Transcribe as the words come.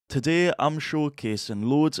Today I'm showcasing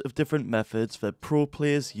loads of different methods that pro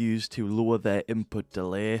players use to lower their input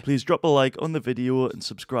delay. Please drop a like on the video and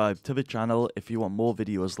subscribe to the channel if you want more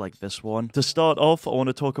videos like this one. To start off, I want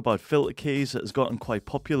to talk about FilterKeys that has gotten quite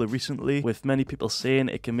popular recently, with many people saying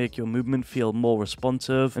it can make your movement feel more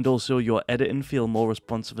responsive and also your editing feel more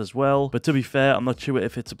responsive as well. But to be fair, I'm not sure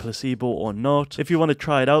if it's a placebo or not. If you want to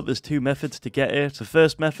try it out, there's two methods to get it. The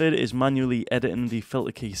first method is manually editing the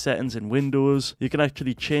FilterKey settings in Windows. You can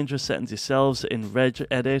actually change the settings yourselves in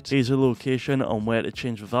regedit. Here's a location on where to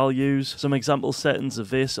change the values. Some example settings of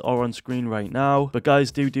this are on screen right now, but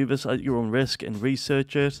guys, do this at your own risk and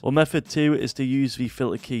research it. Or method 2 is to use the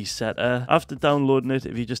FilterKey setter. After downloading it,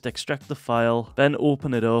 if you just extract the file, then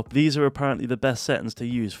open it up, these are apparently the best settings to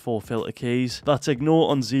use for FilterKeys. That's ignore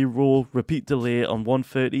on 0, repeat delay on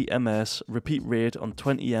 130 ms, repeat rate on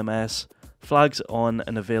 20 ms, flags on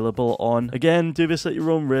and available on. Again, do this at your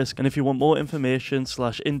own risk, and if you want more information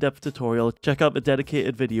 / in-depth tutorial, check out the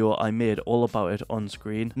dedicated video I made all about it on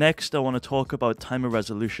screen. Next, I want to talk about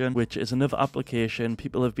TimerResolution, which is another application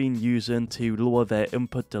people have been using to lower their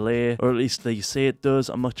input delay, or at least they say it does.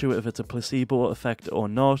 I'm not sure if it's a placebo effect or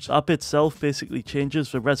not. The app itself basically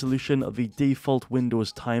changes the resolution of the default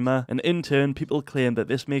Windows timer, and in turn, people claim that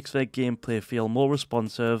this makes their gameplay feel more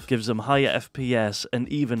responsive, gives them higher FPS, and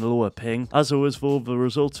even lower ping. As always though, the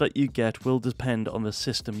results that you get will depend on the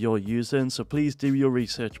system you're using, so please do your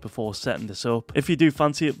research before setting this up. If you do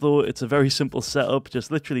fancy it though, it's a very simple setup, just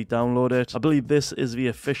literally download it. I believe this is the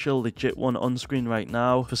official legit one on screen right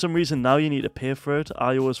now. For some reason now you need to pay for it.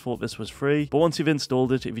 I always thought this was free, but once you've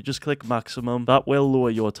installed it, if you just click maximum, that will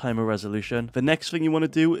lower your timer resolution. The next thing you want to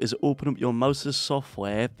do is open up your mouse's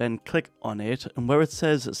software, then click on it, and where it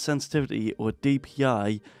says sensitivity or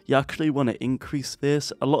DPI, you actually want to increase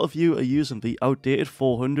this. A lot of you are using the outdated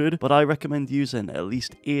 400, but I recommend using at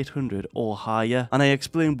least 800 or higher, and I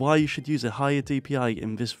explain why you should use a higher DPI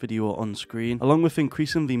in this video on screen. Along with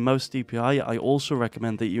increasing the mouse DPI, I also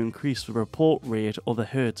recommend that you increase the report rate or the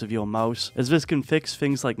hertz of your mouse, as this can fix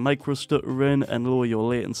things like micro stuttering and lower your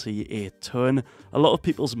latency a ton. A lot of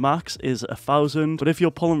people's max is 1000, but if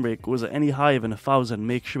your polling rate goes any higher than 1000,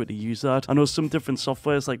 make sure to use that. I know some different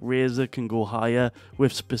softwares like Razer can go higher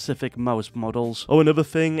with specific mouse models. Oh, another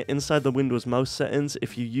thing, inside the Windows mouse settings,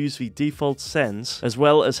 if you use the default sense as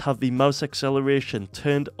well as have the mouse acceleration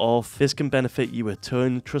turned off, this can benefit you a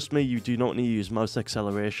ton. Trust me, you do not need to use mouse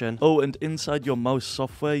acceleration. Oh, and inside your mouse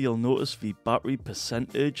software, you'll notice the battery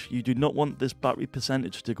percentage. You do not want this battery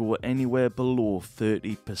percentage to go anywhere below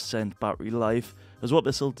 30% battery life, as what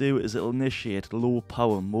this will do is it'll initiate low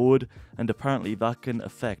power mode, and apparently that can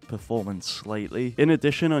affect performance slightly. In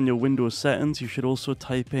addition, on your Windows settings, you should also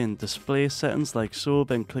type in display settings like so,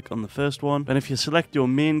 then click on the first one. Then if you select your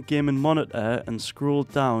main gaming monitor and scroll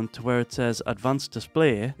down to where it says advanced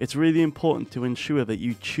display, it's really important to ensure that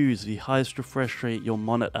you choose the highest refresh rate your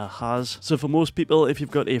monitor has. So for most people, if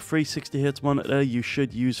you've got a 360Hz monitor, you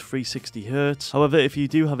should use 360Hz. However, if you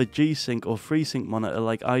do have a G-Sync or FreeSync monitor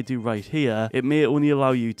like I do right here, it may only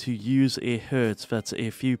allow you to use a hertz that's a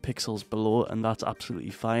few pixels below, and that's absolutely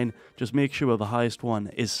fine. Just make sure the highest one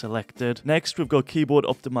is selected. Next, we've got keyboard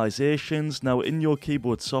optimizations. Now in your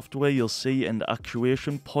keyboard software, you'll see an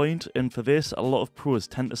actuation point, and for this, a lot of pros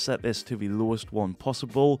tend to set this to the lowest one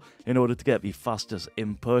possible in order to get the fastest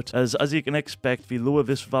input. As you can expect, the lower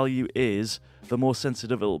this value is, the more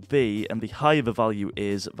sensitive it'll be, and the higher the value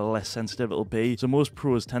is, the less sensitive it'll be. So most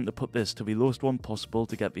pros tend to put this to the lowest one possible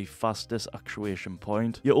to get the fastest actuation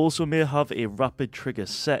point. You also may have a rapid trigger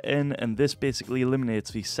setting, and this basically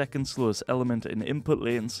eliminates the second slowest element in input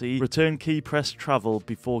latency, return key press travel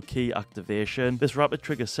before key activation. This rapid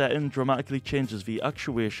trigger setting dramatically changes the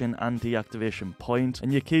actuation and deactivation point,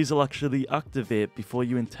 and your keys will actually activate before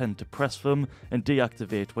you intend to press them and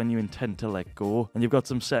deactivate when you intend to let go. And you've got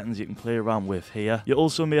some settings you can play around with here. You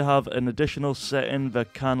also may have an additional setting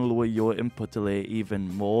that can lower your input delay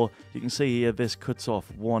even more. You can see here this cuts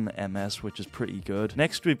off 1 ms, which is pretty good.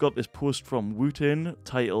 Next, we've got this post from Wooten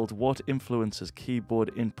titled "What Influences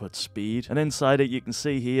Keyboard Input Speed?" and inside it you can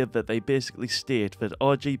see here that they basically state that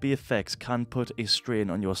RGB effects can put a strain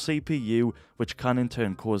on your CPU, which can in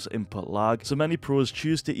turn cause input lag. So many pros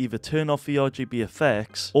choose to either turn off the RGB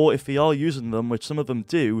effects, or if they are using them, which some of them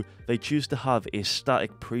do, they choose to have a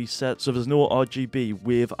static preset, so there's no RGB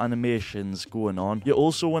wave animations going on. You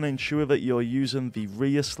also want to ensure that you're using the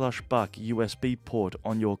rear/back USB port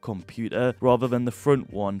on your computer rather than the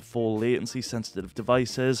front one for latency sensitive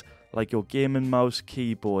devices like your gaming mouse,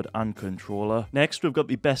 keyboard and controller. Next, we've got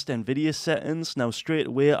the best Nvidia settings. Now straight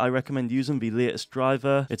away, I recommend using the latest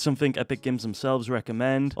driver. It's something Epic Games themselves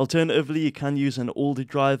recommend. Alternatively, you can use an older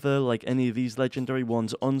driver like any of these legendary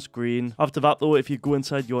ones on screen. After that though, if you go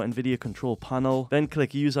inside your Nvidia control panel, then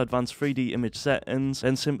click use advanced 3D image settings,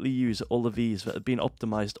 then simply use all of these that have been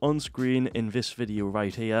optimized on screen in this video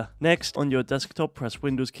right here. Next, on your desktop, press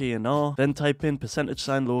Windows key and R, then type in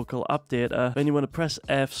 %sign local app data, then you want to press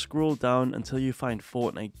F, scroll down until you find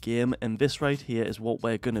Fortnite game, and this right here is what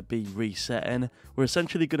we're going to be resetting. We're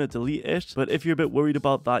essentially going to delete it, but if you're a bit worried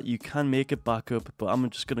about that, you can make it back up, but I'm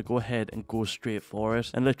just going to go ahead and go straight for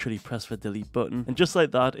it and literally press the delete button, and just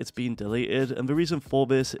like that, it's been deleted. And the reason for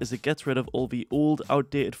this is it gets rid of all the old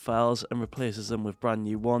outdated files and replaces them with brand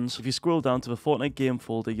new ones. If you scroll down to the Fortnite game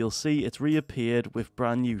folder, you'll see it's reappeared with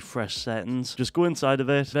brand new fresh settings. Just go inside of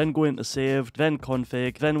it, then go into saved, then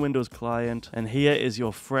config, then Windows client, and here is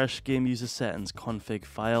your fresh game user settings config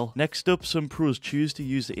file. Next up, some pros choose to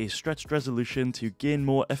use a stretched resolution to gain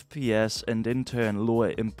more FPS and in turn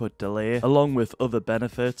lower input delay, along with other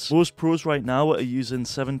benefits. Most pros right now are using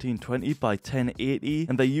 1720 by 1080,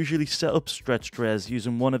 and they usually set up stretched res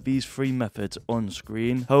using one of these three methods on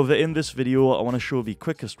screen. However, in this video, I want to show the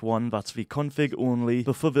quickest one, that's the config only,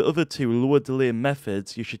 but for the other two lower delay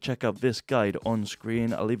methods, you should check out this guide on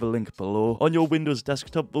screen. I'll leave a link below. On your Windows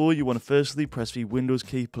desktop though, you want to firstly press the Windows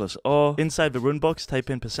key plus R. Inside the run box, type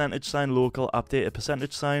in %sign local app data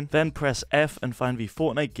 %sign, then press F and find the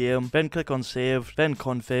Fortnite game, then click on save, then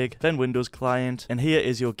config, then Windows client, and here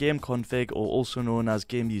is your game config, or also known as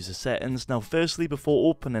game user settings. Now firstly, before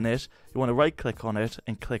opening it, you want to right click on it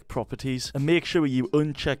and click properties, and make sure you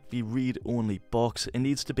uncheck the read only box. It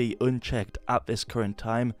needs to be unchecked at this current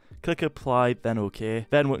time. Click apply, then OK.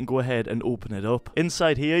 Then we can go ahead and open it up.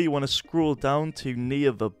 Inside here, you want to scroll down to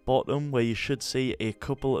near the bottom where you should see a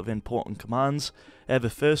couple of important commands. The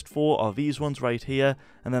first four are these ones right here,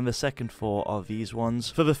 and then the second four are these ones.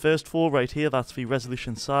 For the first four right here, that's the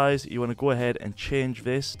resolution size. You want to go ahead and change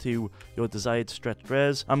this to your desired stretched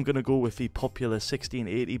res. I'm going to go with the popular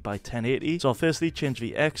 1680 by 1080. So I'll firstly change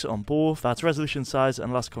the X on both. That's resolution size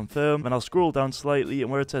and last confirm. And I'll scroll down slightly, and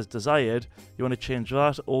where it says desired, you want to change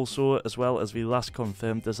that also, as well as the last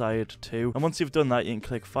confirm desired too. And once you've done that, you can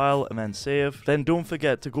click file and then save. Then don't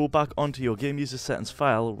forget to go back onto your game user settings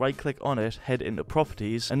file, right click on it, head into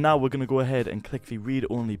properties, and now we're going to go ahead and click the read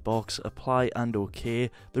only box, apply and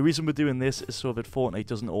OK. The reason we're doing this is so that Fortnite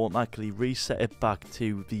doesn't automatically reset it back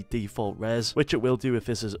to the default res, which it will do if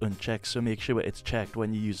this is unchecked, so make sure it's checked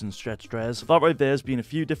when you're using stretched res. That right there has been a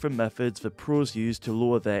few different methods that pros use to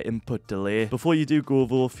lower their input delay. Before you do go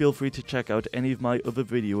though, feel free to check out any of my other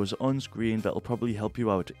videos on screen that'll probably help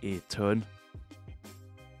you out a ton.